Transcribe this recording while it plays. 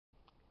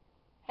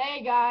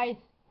Hey guys,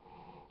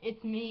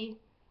 it's me,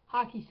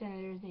 Hockey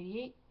Senators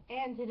 88,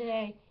 and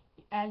today,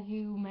 as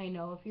you may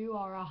know if you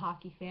are a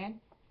hockey fan,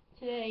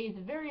 today is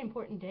a very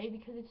important day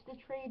because it's the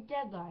trade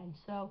deadline.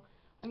 So,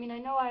 I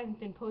know I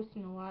haven't been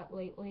posting a lot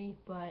lately,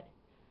 but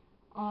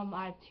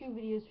I have two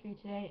videos for you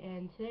today,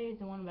 and today is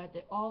the one about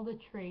all the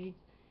trades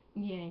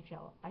in the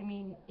NHL.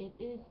 It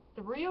is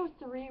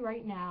 3:03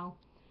 right now.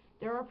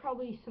 There are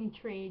probably some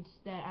trades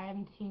that I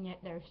haven't seen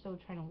yet that are still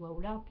trying to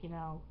load up.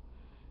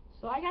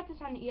 So I got this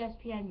on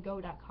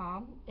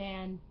ESPNGO.com,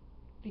 and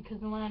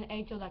because the one on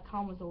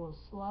NHL.com was a little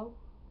slow.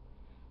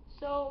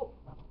 So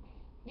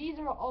these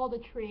are all the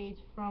trades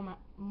from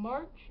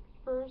March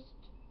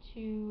 1st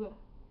to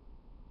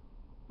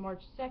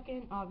March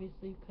 2nd,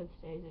 obviously because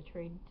today is a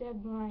trade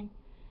deadline.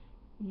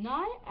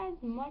 Not as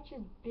much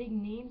as big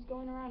names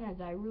going around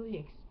as I really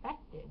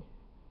expected.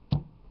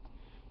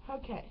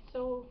 Okay,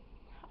 so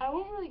I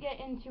won't really get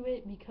into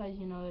it because,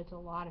 there's a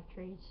lot of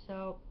trades.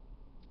 So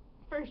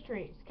first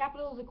trades.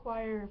 Capitals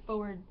acquire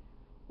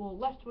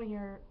left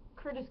winger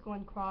Curtis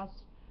Glencross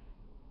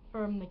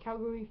from the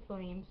Calgary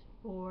Flames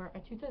for a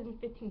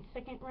 2015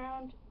 second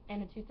round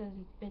and a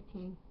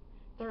 2015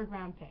 third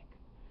round pick.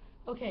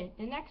 Okay,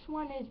 the next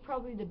one is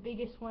probably the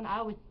biggest one I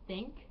would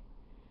think.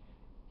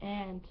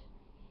 And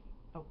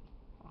hold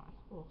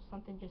on,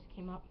 something just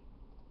came up.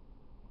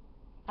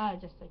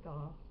 Just like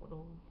a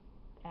little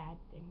ad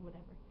thing,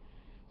 whatever.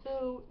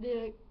 So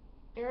the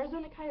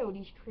Arizona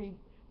Coyotes trade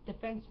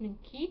defenseman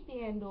Keith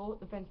Yandel,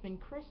 defenseman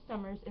Chris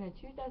Summers, and a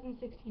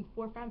 2016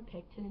 fourth-round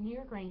pick to the New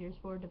York Rangers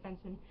for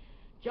defenseman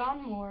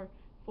John Moore,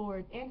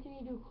 forward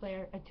Anthony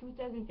Duclair, a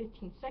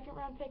 2015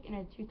 second-round pick, and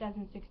a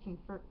 2016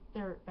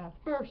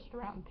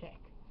 first-round pick.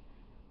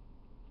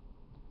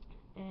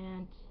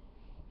 And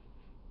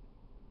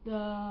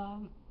the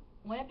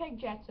Winnipeg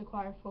Jets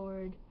acquire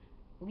forward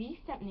Lee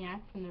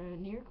Stempniak from the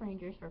New York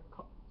Rangers for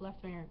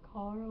left winger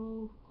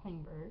Carl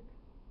Klingberg.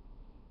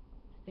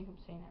 I think I'm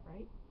saying that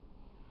right.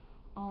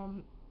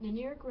 The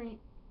New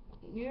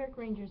York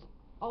Rangers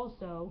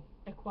also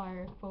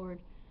acquired forward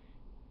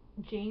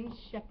James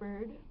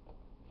Shepard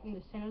from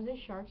the San Jose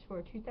Sharks for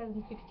a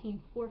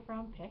 2016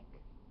 fourth-round pick.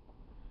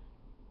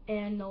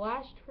 And the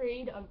last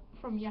trade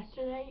from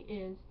yesterday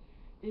is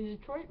the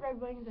Detroit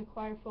Red Wings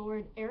acquire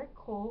forward Eric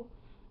Cole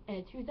and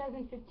a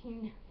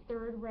 2015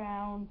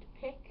 third-round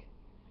pick.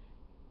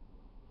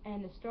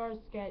 And the Stars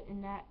get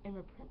in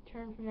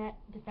return from that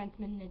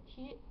defenseman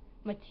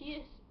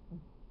Matthias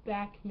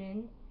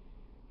Backman,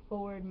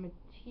 forward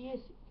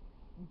Matthias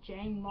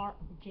Janmark,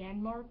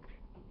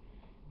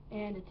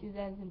 and a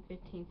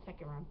 2015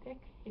 second-round pick.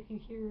 If you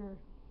hear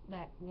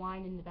that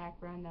whine in the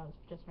background, that was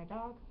just my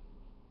dog.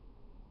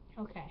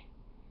 Okay.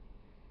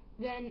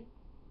 Then,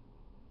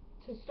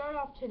 to start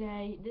off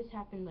today, this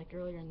happened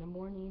earlier in the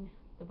morning.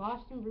 The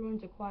Boston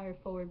Bruins acquired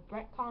forward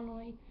Brett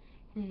Connolly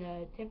from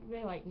the Tampa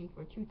Bay Lightning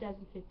for a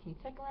 2015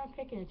 second-round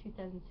pick and a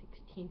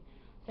 2016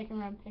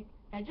 second-round pick.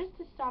 And just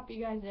to stop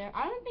you guys there,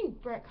 I don't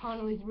think Brett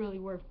Connolly's really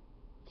worth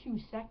 2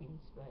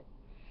 seconds, but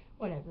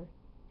whatever.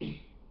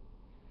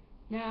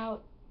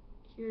 Now,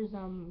 here's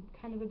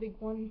kind of a big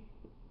one.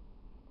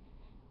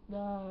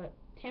 The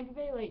Tampa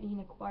Bay Lightning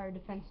acquired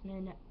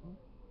defenseman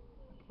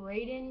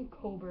Braden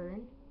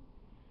Coburn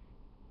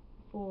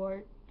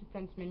for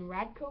defenseman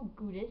Radko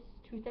Gudas,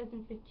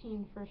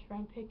 2015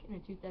 first-round pick and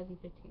a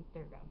 2015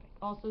 third-round pick.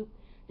 Also,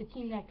 the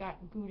team that got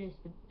Gudas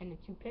and the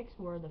 2 picks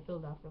were the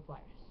Philadelphia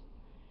Flyers.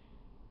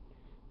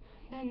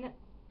 Then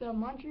the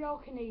Montreal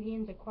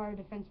Canadiens acquired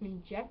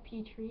defenseman Jeff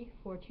Petrie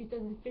for a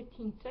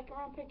 2015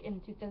 second-round pick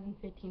and a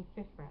 2015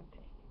 fifth-round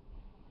pick.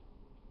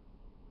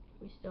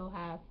 We still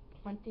have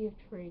plenty of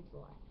trades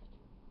left.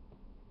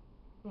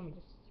 Let me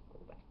just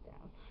scroll back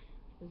down.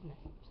 I was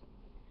messing up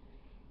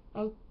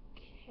something.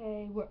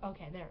 Okay,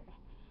 there we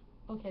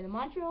go. Okay, the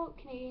Montreal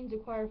Canadiens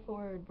acquired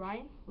forward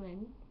Brian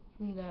Flynn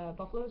from the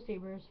Buffalo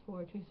Sabres for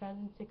a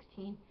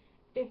 2016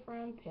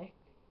 fifth-round pick.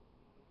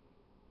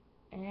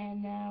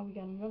 And now we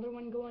got another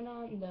one going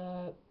on.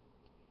 The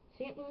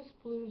St. Louis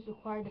Blues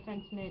acquired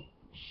defenseman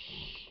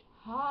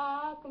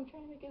Huck. I'm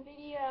trying to make a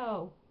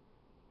video.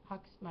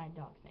 Huck's my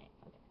dog's name.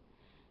 Okay.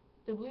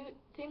 The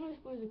St. Louis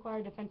Blues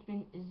acquired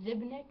defenseman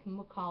Zbigniew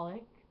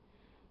Michalek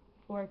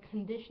for a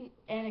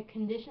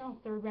conditional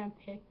third-round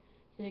pick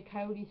to the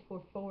Coyotes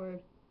for forward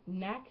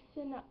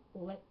Maxim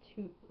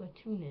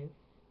Letunev.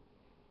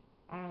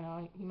 I don't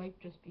know. He might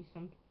just be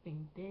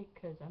something big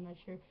because I'm not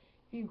sure if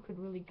you could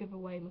really give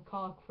away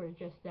Michalek for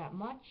just that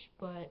much,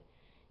 but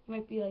he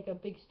might be like a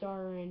big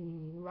star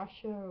in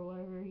Russia or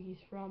wherever he's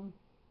from.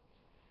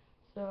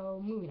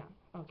 So, moving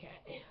on.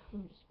 Okay,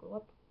 let me just scroll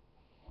up.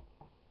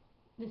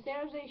 The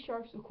San Jose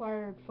Sharks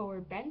acquired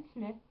forward Ben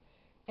Smith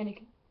and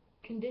a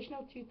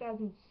conditional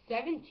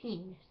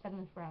 2017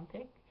 seventh-round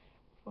pick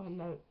from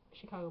the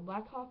Chicago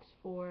Blackhawks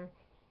for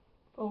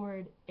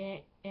forward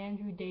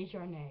Andrew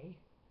Desjardins.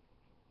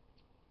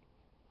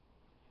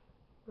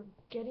 We're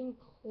getting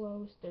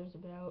close. There's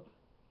about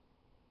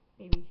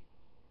maybe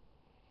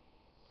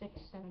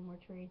 6, 7 more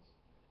trades.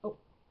 Oh,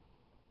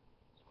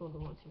 scrolled a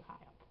little too high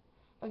up.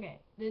 Okay,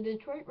 the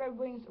Detroit Red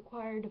Wings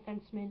acquired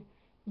defenseman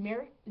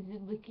Merrick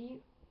Zidlicki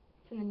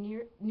from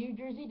the New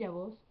Jersey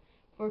Devils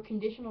for a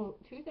conditional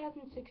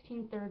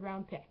 2016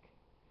 third-round pick.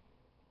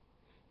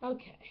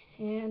 Okay,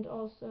 and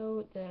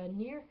also the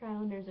New York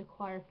Islanders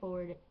acquire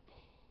forward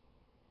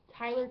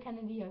Tyler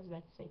Kennedy. I was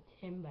about to say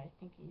Tim, but I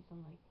think he's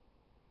on like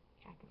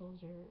Capitals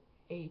or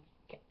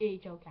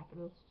AHL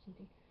Capitals or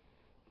something.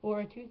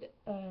 For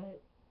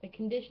a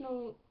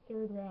conditional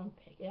third-round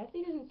pick. It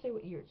actually doesn't say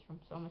what year it's from,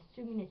 so I'm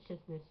assuming it's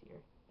just this year.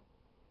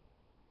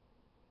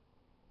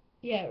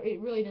 Yeah, it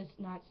really does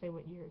not say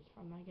what year it's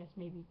from. I guess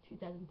maybe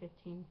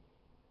 2015,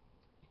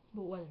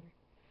 but whatever.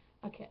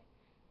 Okay.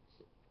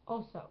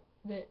 Also,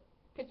 the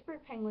Pittsburgh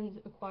Penguins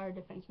acquire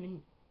defenseman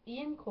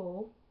Ian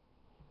Cole,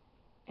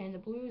 and the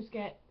Blues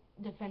get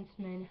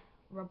defenseman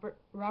Robert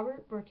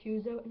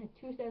Bortuzzo and a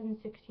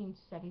 2016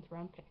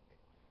 7th-round pick.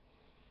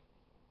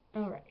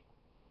 All right,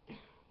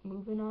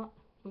 moving on.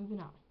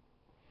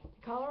 The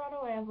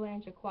Colorado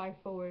Avalanche acquire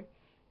forward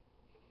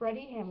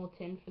Freddie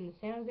Hamilton from the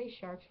San Jose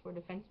Sharks for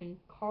defenseman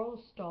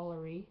Carl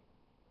Stollery.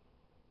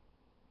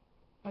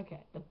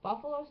 Okay, the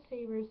Buffalo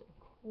Sabres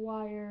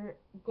acquire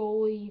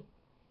goalie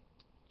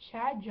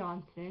Chad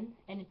Johnson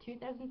and a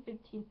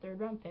 2015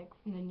 third-round pick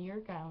from the New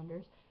York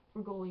Islanders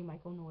for goalie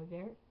Michael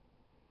Neuvirth.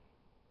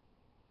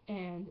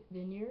 And the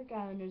New York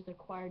Islanders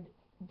acquired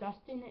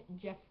Dustin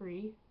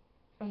Jeffrey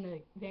from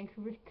the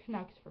Vancouver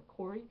Canucks for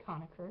Corey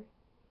Conacher.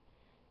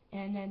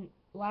 And then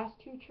last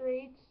two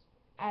trades,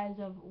 as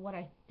of what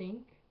I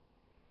think,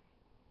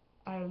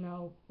 I don't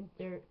know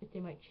if they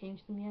might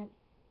change them yet.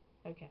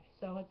 Okay,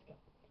 so let's go.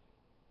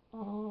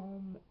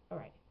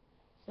 Alright.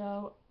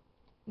 So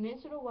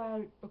Minnesota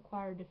Wild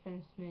acquired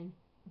defenseman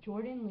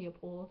Jordan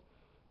Leopold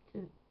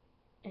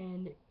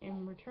and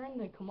in return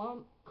the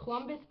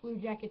Columbus Blue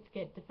Jackets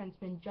get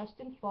defenseman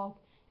Justin Falk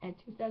and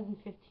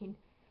 2015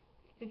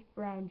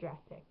 5th-round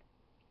draft pick.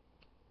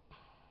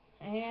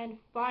 And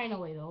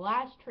finally, the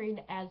last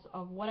trade as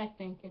of what I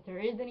think. If there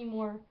is any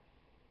more,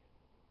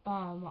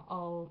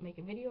 I'll make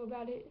a video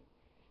about it.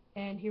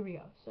 And here we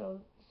go. So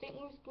St.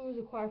 Louis Blues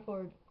acquire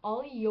forward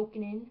Olli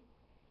Jokinen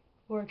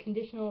for a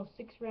conditional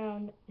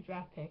 6th-round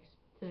draft picks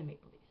to the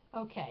Maple Leafs.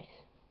 Okay.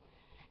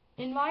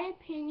 In my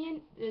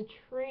opinion, the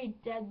trade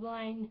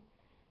deadline,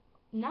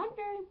 not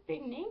very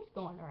big names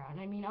going around.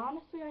 I mean,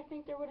 honestly, I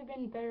think there would have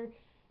been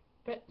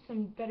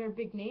some better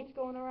big names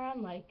going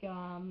around, like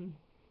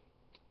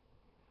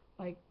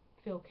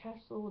Phil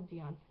Kessel,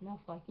 Dion Phaneuf,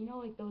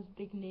 like those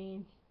big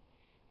names.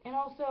 And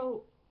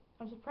also,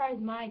 I'm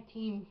surprised my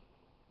team,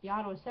 the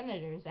Ottawa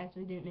Senators,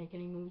 actually didn't make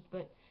any moves,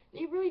 but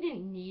they really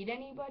didn't need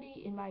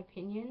anybody, in my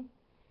opinion.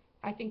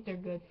 I think they're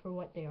good for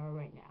what they are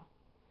right now.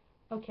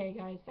 Okay,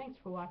 guys, thanks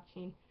for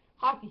watching.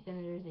 Hockey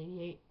Senators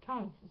 88.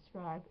 Comment,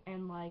 subscribe,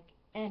 and like,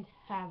 and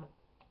have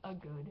a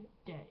good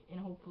day. And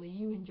hopefully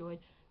you enjoyed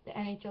the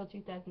NHL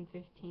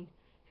 2015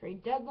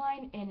 trade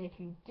deadline. And if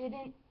you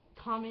didn't,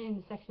 comment in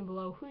the section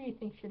below who you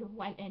think should have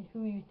went and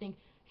who you think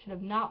should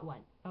have not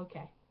went.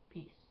 Okay.